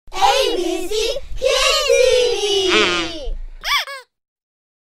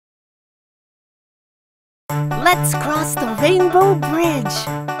Let's cross the rainbow bridge.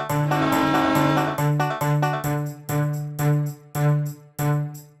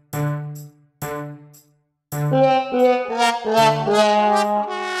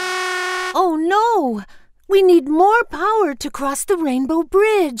 Oh no! We need more power to cross the rainbow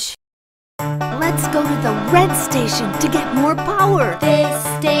bridge. Let's go to the red station to get more power. This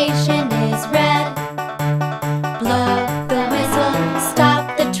station is red. Blow the whistle,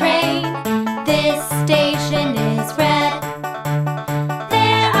 stop the train. This station is red.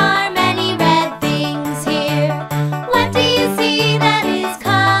 There are many red things here. What do you see that is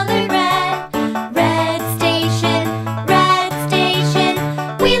colored red? Red station,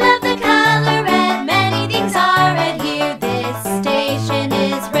 we love the color red. Many things are red here. This station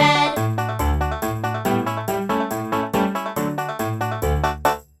is red.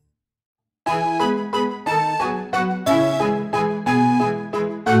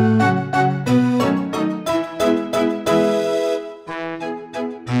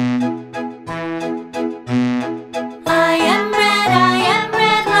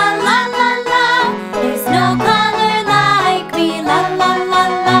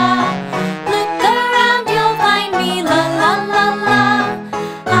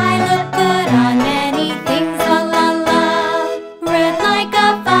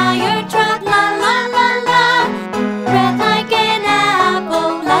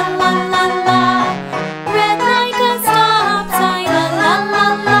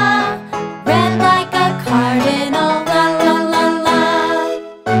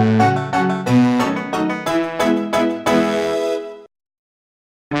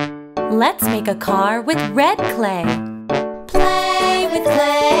 Let's make a car with red clay. Play with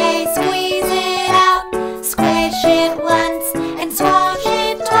clay, squeeze it out. Squish it once and squash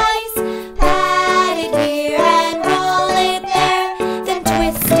it twice. Pat it here and roll it there. Then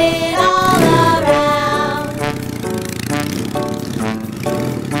twist it all around.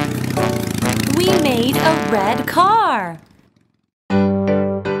 We made a red car.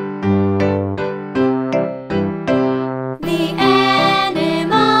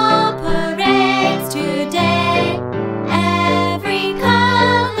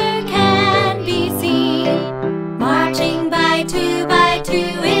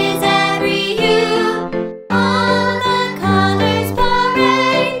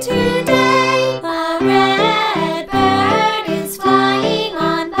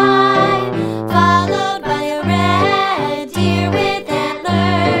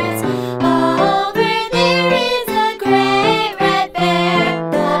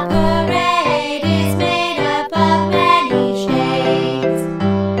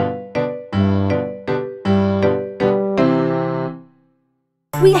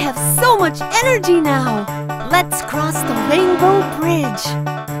 We have so much energy now. Let's cross the rainbow bridge.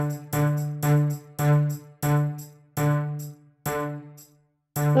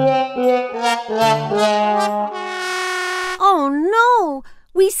 Oh no!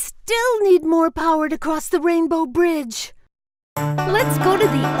 We still need more power to cross the rainbow bridge. Let's go to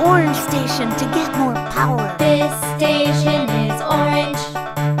the orange station to get more power. This station is orange.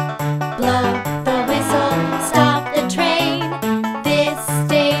 Blow the whistle, stop the train. This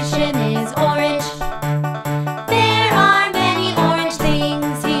station is orange. There are many orange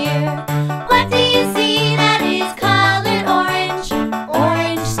things here. What do you see that is colored orange?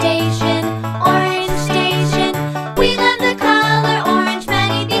 Orange station, we love the color orange.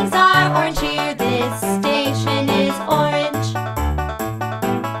 Many things are orange here. This station is orange.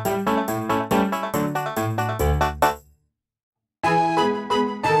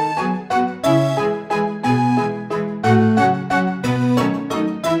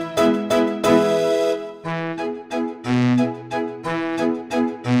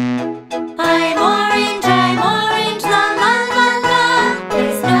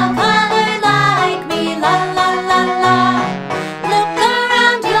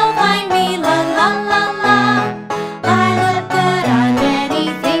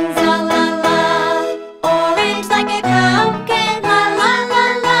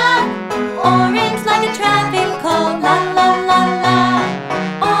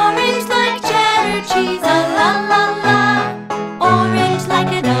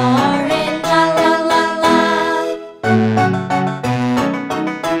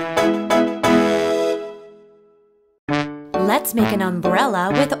 Let's make an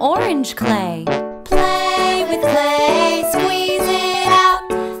umbrella with orange clay. Play with clay, squeeze it out.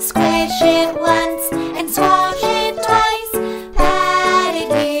 Squish it once and squash it twice. Pat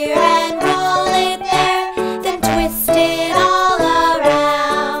it here and roll it there. Then twist it all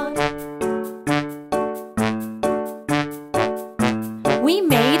around. We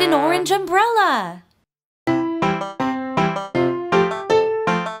made an orange umbrella.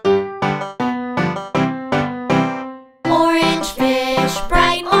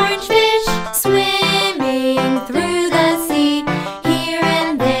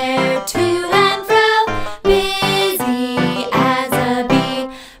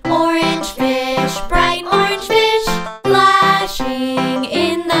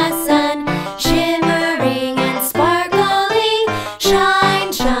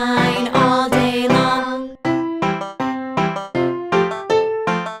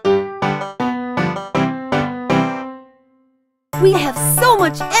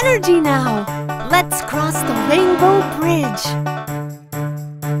 energy now. Let's cross the rainbow bridge.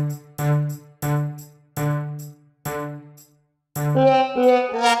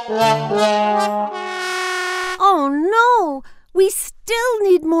 Oh no! We still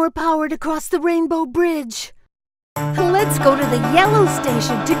need more power to cross the rainbow bridge. Let's go to the yellow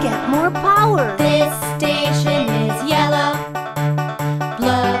station to get more power. This station is yellow.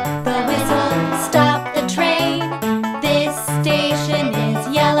 Blow the whistle, stop the train. This station is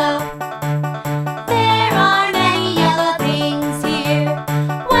yellow. There are many yellow things here.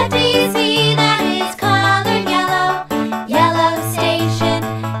 What do you see that is colored yellow? Yellow station,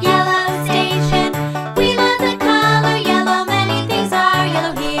 yellow station. We love the color yellow. Many things are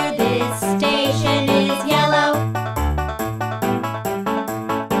yellow here. This station is yellow.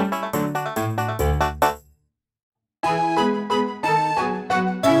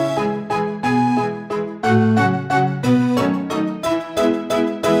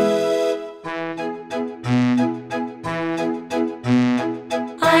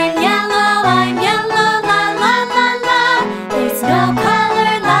 I'm yellow, la la la la. There's no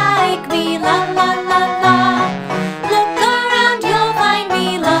color like me, la la la la. Look around, you'll find me,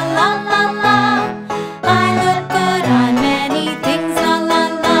 la la la la. I look good on many things, la la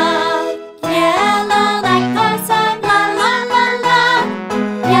la. Yellow like parsley, la la la la.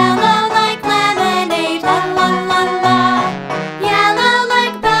 Yellow like lemonade, la la la la. Yellow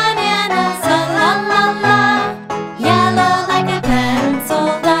like bananas, la la la la. Yellow like a pencil,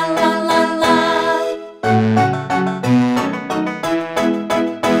 la la la la.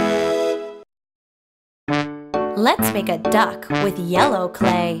 Let's make a duck with yellow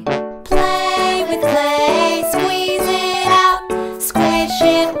clay. Play with clay, squeeze it out. Squish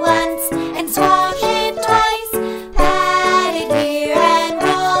it once and squash it twice. Pat it here and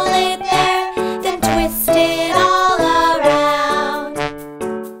roll it there. Then twist it all around.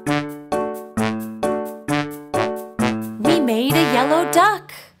 We made a yellow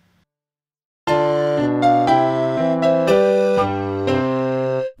duck.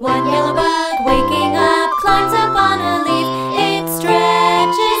 One yellow bug waking up climbs up on a leaf. It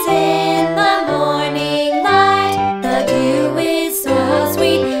stretches in the morning light. The dew is so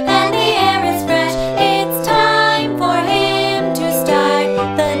sweet and the air is fresh. It's time for him to start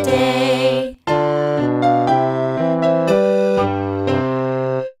the day.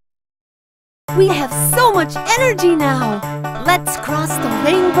 We have so much energy now. Let's cross the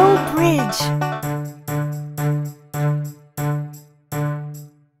rainbow bridge.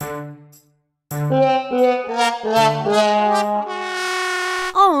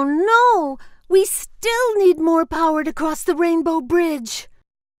 Oh no! We still need more power to cross the rainbow bridge.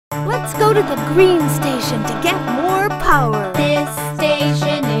 Let's go to the green station to get more power. This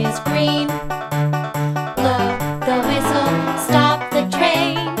station is green. Blow the whistle, stop the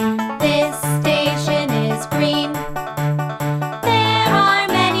train. This station is green. There are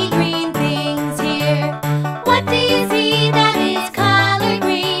many green things here. What do you see that is colored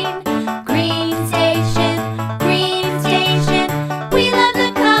green? Green station, green station. We love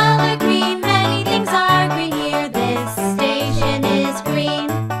the color green. Many things are green here. This station is green.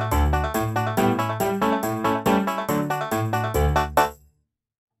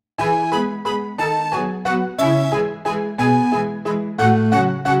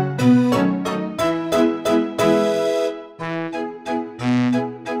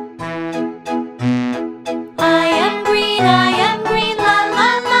 I am green, la la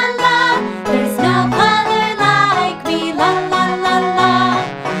la la. There's no color like me, la la la la.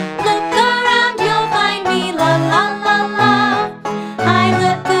 Look around, you'll find me, la la la la. I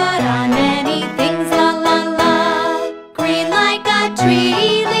look good on many things, la la la. Green like a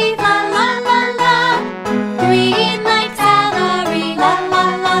tree leaf, la la la la. Green like celery, la la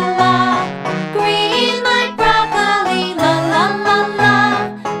la la. Green like broccoli, la la la la.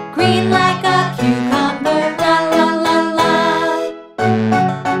 Green like a cucumber, la la la la.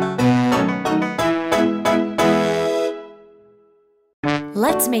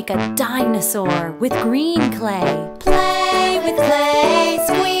 Let's make a dinosaur with green clay. Play with clay,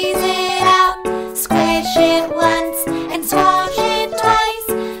 squeeze it out. Squish it once and squash it twice.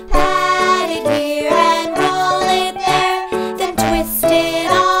 Pat it here and roll it there. Then twist it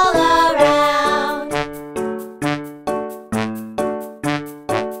all around.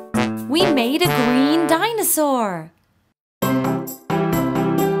 We made a green dinosaur.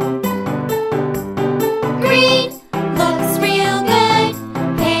 Green looks real good.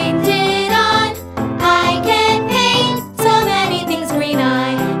 Paint it on. I can paint so many things green.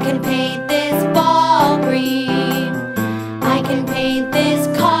 I can paint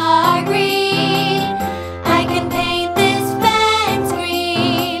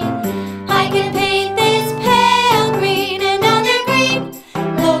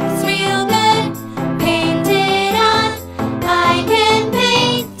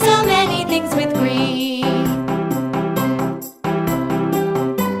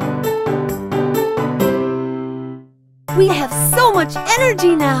We have so much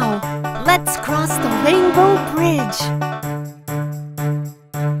energy now! Let's cross the rainbow bridge!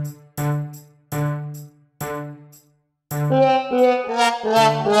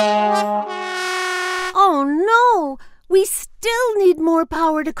 Oh no! We still need more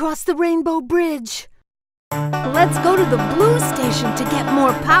power to cross the rainbow bridge! Let's go to the blue station to get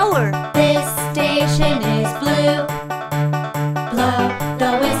more power! This station is blue. Blow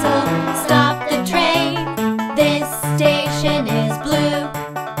the whistle, stop the train. This station is blue.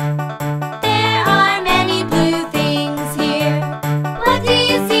 There are many blue things here. What do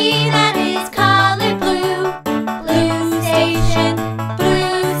you see that is colored blue? Blue station,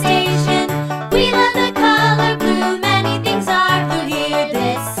 blue station. We love the color blue. Many things are blue here.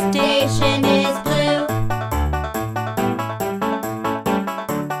 This station is blue.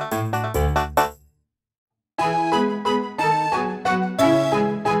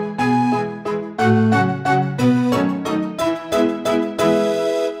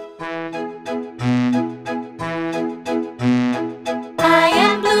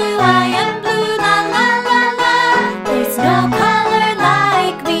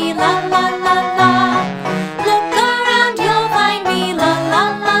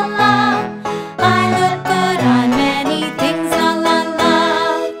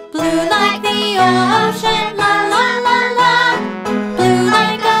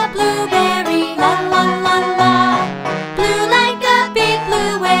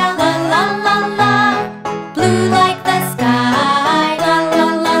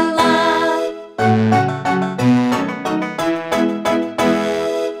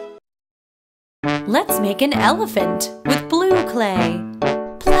 Let's make an elephant with blue clay.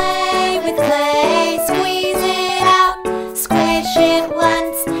 Play with clay, squeeze it out, squish it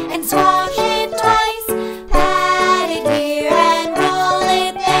once and squash it twice. Pat it here and roll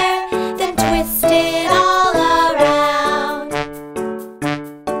it there, then twist it all around.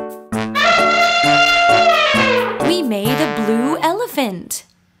 We made a blue elephant.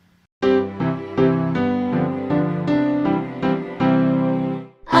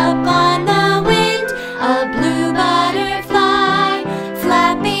 Up on the wind, a blue butterfly,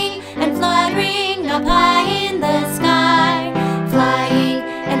 flapping and fluttering up high in the sky, flying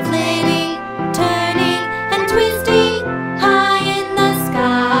and flitting, turning and twisting, high in the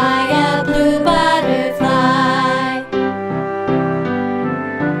sky, a blue butterfly.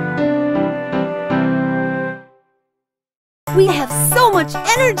 We have so much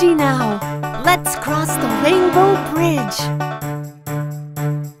energy now! Let's cross the rainbow bridge!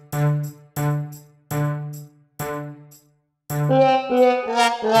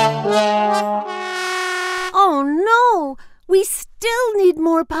 Oh no! We still need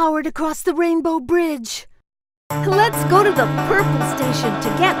more power to cross the rainbow bridge! Let's go to the purple station to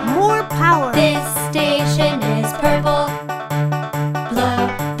get more power! This station is purple. Blow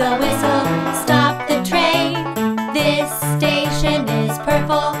the whistle, stop the train. This station is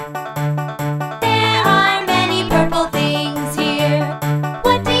purple. There are many purple things here.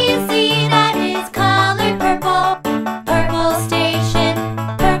 What do you see that is colored purple? Purple station,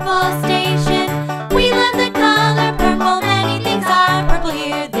 purple station. We love the color purple. Many things are purple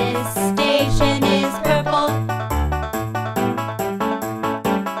here. This station is purple.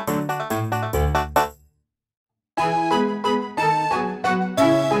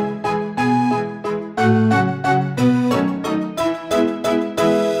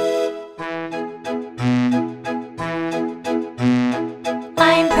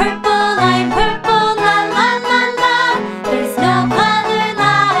 I'm purple, la la la la. There's no color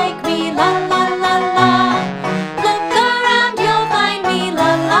like me, la la la la. Look around, you'll find me, la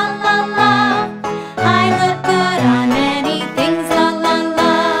la la la. I look good on many things, la la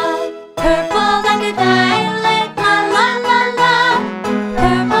la. Purple like a violet, la la la la.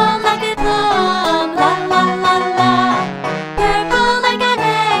 Purple like a plum, la la la la. Purple like an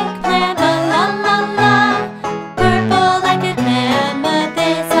eggplant, la la la la. Purple like an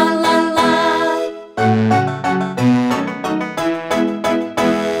amethyst, la la la.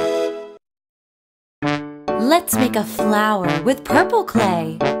 Let's make a flower with purple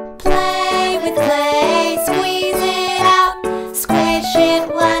clay. Play with clay, squeeze it out, squish it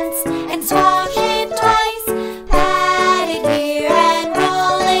once and squash it twice. Pat it here and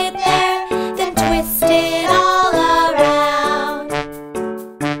roll it there, then twist it all around.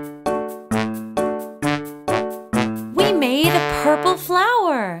 We made a purple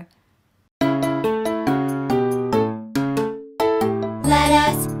flower. Let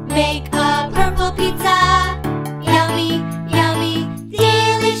us make a purple pizza. Yummy, yummy,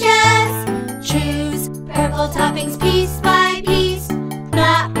 delicious. Choose purple toppings piece by piece.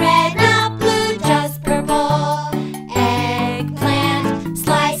 Not red, not blue, just purple.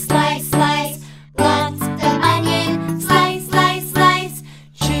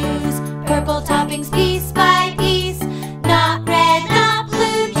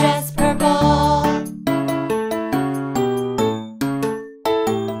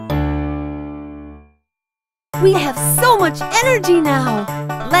 We have so much energy now.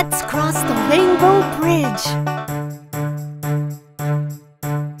 Let's cross the rainbow bridge.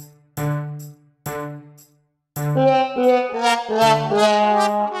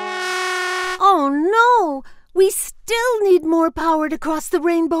 Oh no! We still need more power to cross the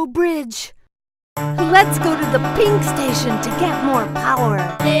rainbow bridge. Let's go to the pink station to get more power.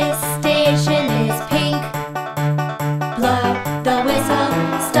 This station is pink. Blow the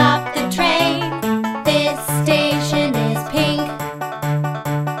whistle, stop the train. This station is pink.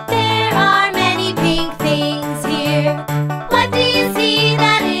 There are many pink things here. What do you see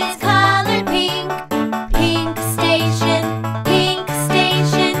that is colored pink? Pink station, pink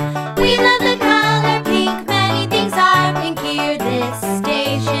station. We love the color pink. Many things are pink here. This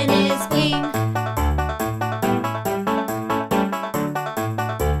station is pink.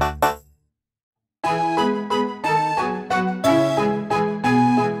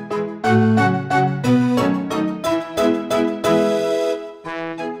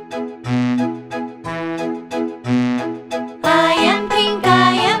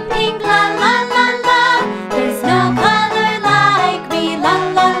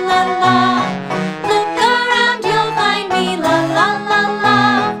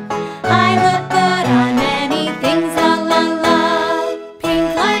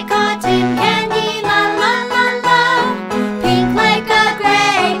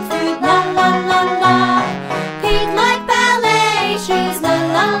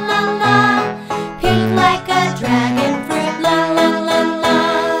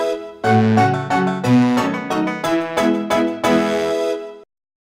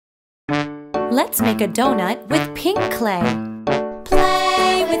 Let's make a donut with pink clay.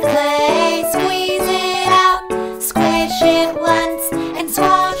 Play with clay, squeeze it out, squish it once and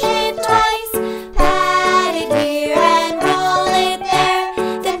squash it twice. Pat it here and roll it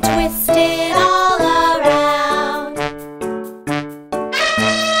there, then twist it all around.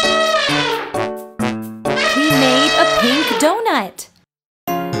 We made a pink donut.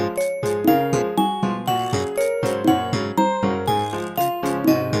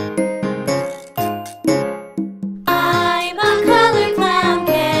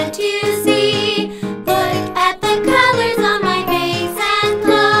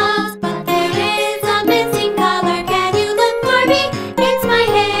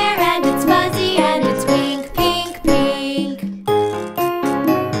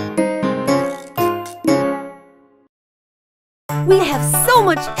 We have so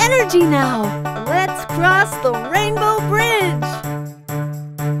much energy now. Let's cross the rainbow bridge.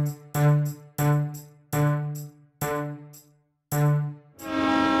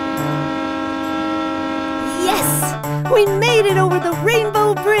 Yes! We made it over the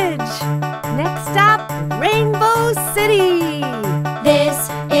rainbow bridge. Next stop, Rainbow City. This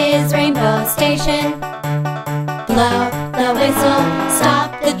is Rainbow Station. Blow the whistle,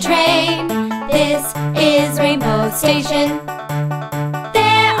 stop the train. This is Rainbow Station.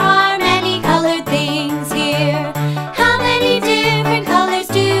 There are many colored things here. How many different colors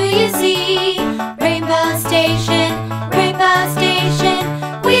do you see? Rainbow Station, Rainbow Station.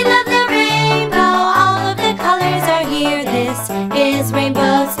 We love the rainbow, all of the colors are here. This is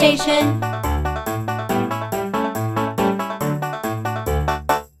Rainbow Station.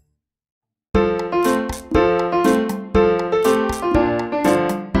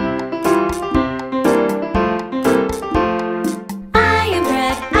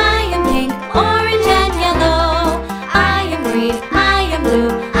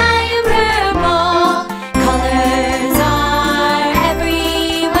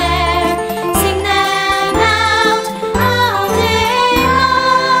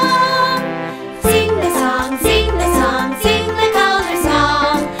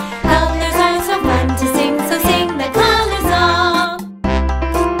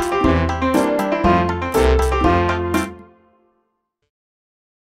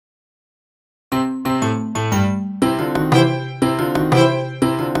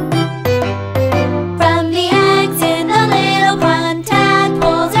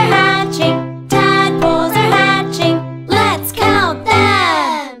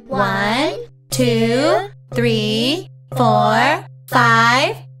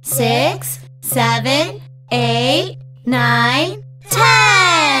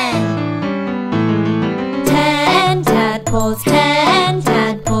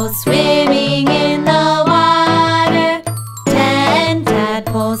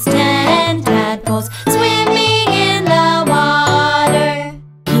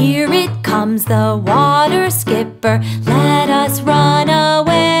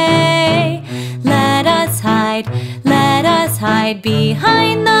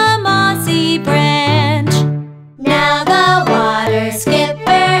 Behind the mossy branch.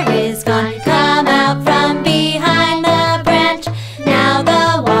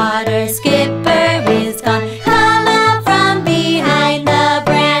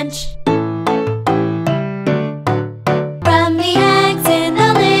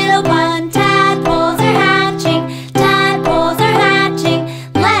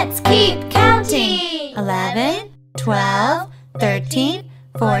 keep counting. 11, 12, 13,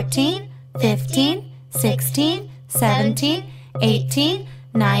 14, 15, 16, 17, 18,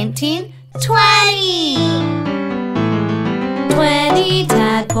 19, 20. 20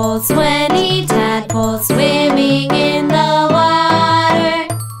 tadpoles, 20 tadpoles swimming in the water.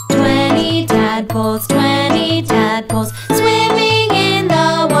 20 tadpoles, 20 tadpoles swimming in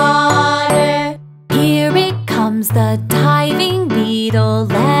the water. Here it comes, the diving beetle.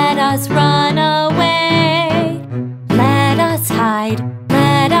 Let us run away. Let us hide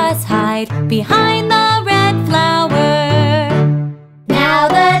behind the red flower. Now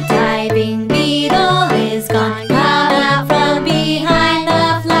the diving beetle is gone. Come out from behind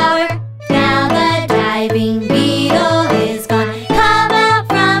the flower. Now the diving beetle is gone. Come out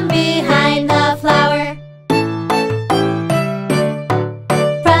from behind the flower.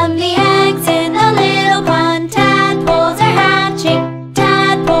 From the eggs in the little pond, tadpoles are hatching.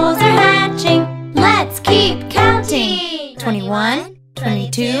 Tadpoles are hatching. Let's keep counting. 21,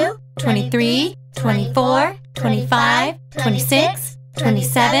 22, 23, 24, 25, 26,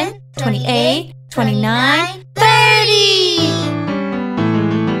 27, 28, 29, 30.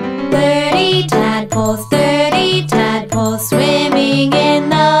 30 tadpoles, 30 tadpoles swimming in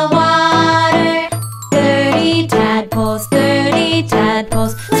the water. 30 tadpoles, 30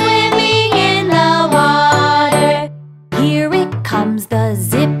 tadpoles swimming in the water. Here it comes, the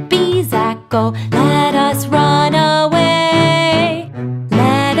zippy zacko. Let us run away.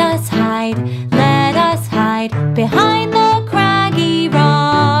 Let us hide behind the craggy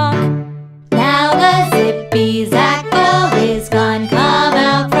rock. Now the zippy zacko is gone. Come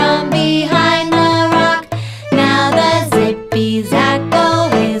out from behind the rock. Now the zippy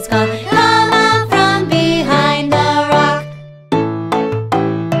zacko is gone. Come out from behind the rock.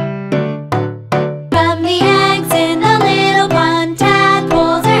 From the eggs in the little pond,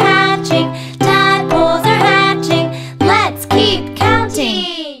 tadpoles are hatching. Tadpoles are hatching. Let's keep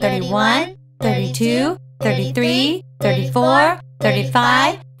counting. 31, 32, 33, 34,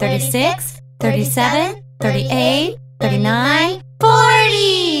 35, 36, 37, 38, 39,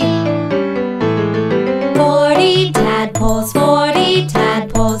 40. 40 tadpoles, 40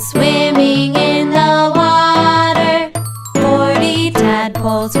 tadpoles swimming in the water. 40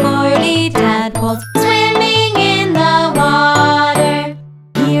 tadpoles, 40 tadpoles swimming in the water.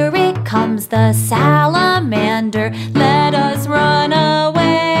 Here it comes, the salamander. Let us run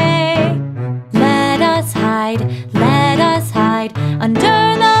away. Let us hide under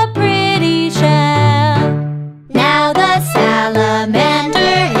the pretty shell. Now the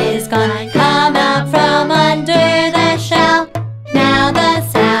salamander is gone. Come out from under the shell. Now the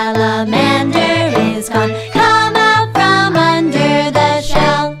salamander is gone. Come out from under the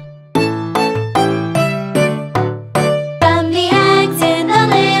shell. From the eggs in the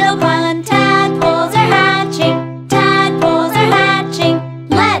little pond, tadpoles are hatching. Tadpoles are hatching.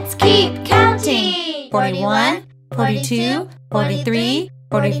 Let's keep counting. 41, 42, 43,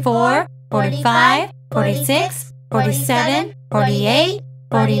 44, 45, 46, 47, 48,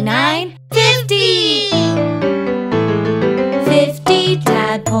 49, 50. 50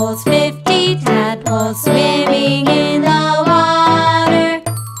 tadpoles, 50 tadpoles swimming in the water.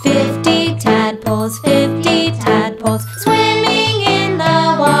 50 tadpoles, 50 tadpoles swimming in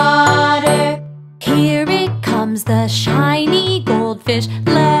the water. Here it comes, the shiny goldfish.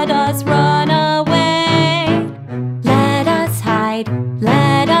 Let us run away. Let us hide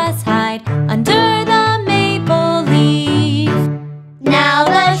under the maple leaf. Now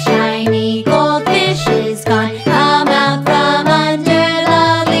the shiny goldfish is gone. Come out from under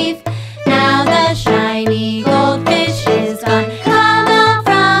the leaf. Now the shiny goldfish is gone. Come out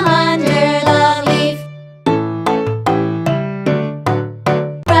from under the leaf.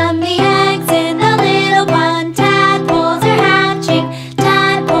 From the eggs in the little pond, tadpoles are hatching.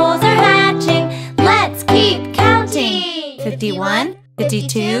 Tadpoles are hatching. Let's keep counting. 51,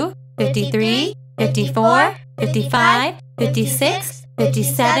 52, 53, 54, 55, 56,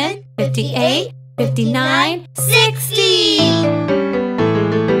 57, 58, 59, 60.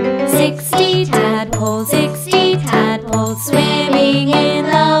 60 tadpoles, 60 tadpoles swimming in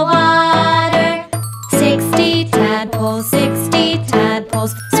the water. 60 tadpoles, 60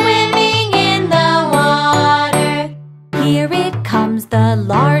 tadpoles swimming in the water. Here it comes, the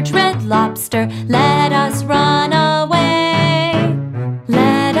large red lobster. Let us run away.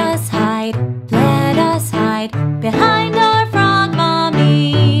 Let us hide behind our frog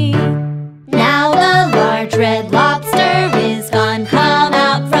mommy. Now the large red lobster is gone. Come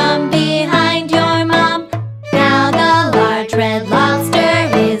out from behind your mom. Now the large red lobster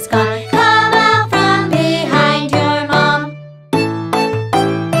is gone. Come out from behind your mom.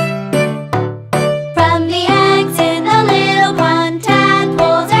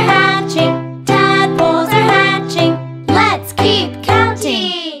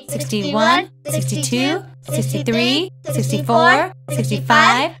 64,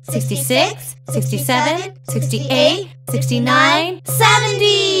 65, 66, 67, 68, 69,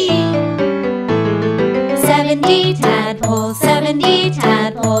 70! 70 tadpoles, 70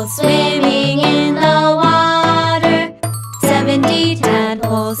 tadpoles swimming in the water. 70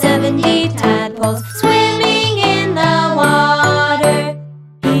 tadpoles, 70 tadpoles swimming in the water.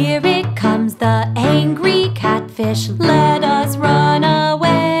 Here it comes, the angry catfish. Let us run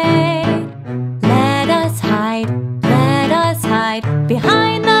away. Let us hide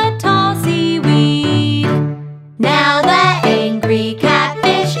behind the tall seaweed. Now the angry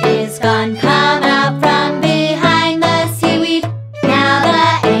catfish is gone. Come out from behind the seaweed. Now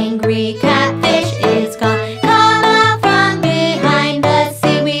the angry catfish is gone. Come out from behind the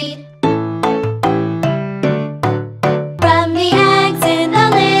seaweed. From the eggs in the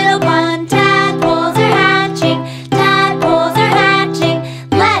little pond, tadpoles are hatching. Tadpoles are hatching.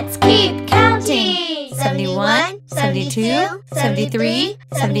 Let's keep counting. 71, 72, 73,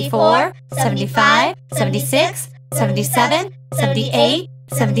 74, 75, 76, 77, 78,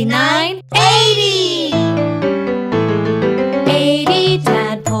 79, 80! 80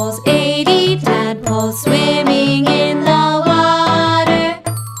 tadpoles, 80 tadpoles swimming in the water.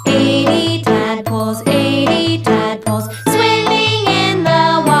 80 tadpoles, 80 tadpoles swimming in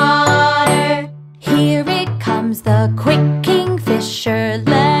the water. Here it comes, the quick kingfisher.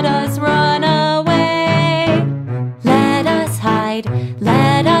 Let us run away. Let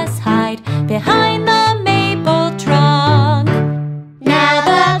us hide behind the maple trunk. Now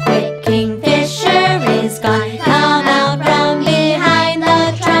the quick kingfisher is gone. Come out from behind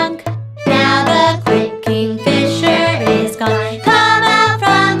the trunk. Now the quick kingfisher is gone. Come out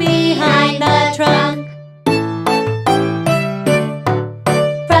from behind the trunk.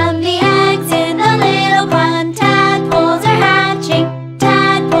 From the eggs in the little pond, tadpoles are hatching.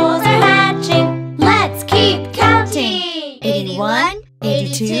 Tadpoles are hatching. Let's keep counting. 81,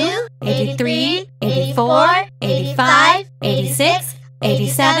 82, 83, 84, 85, 86,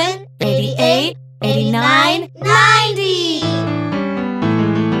 87, 88, 89, 90!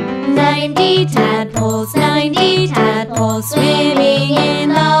 90 tadpoles, 90 tadpoles swimming in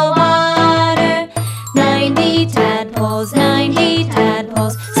the water. 90 tadpoles, 90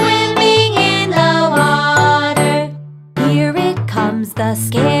 tadpoles swimming in the water. Here it comes, the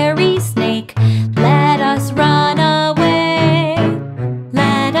scary snake. Let us run away.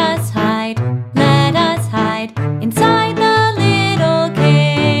 Let us hide inside the little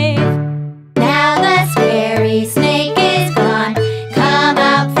cave. Now the scary snake is gone. Come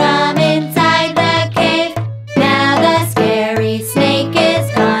out from inside the cave. Now the scary snake is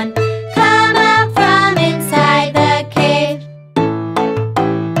gone. Come out from inside the cave.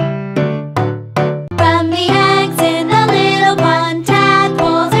 From the eggs in the little pond,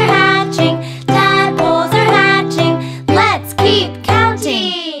 tadpoles are hatching. Tadpoles are hatching. Let's keep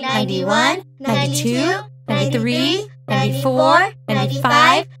counting. 91, 92, 93, 94,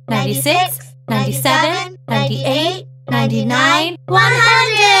 95, 96, 97, 98, 99,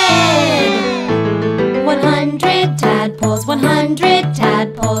 100! 100 tadpoles, 100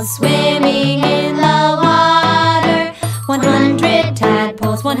 tadpoles swimming in the water. 100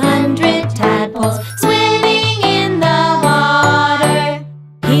 tadpoles, 100 tadpoles swimming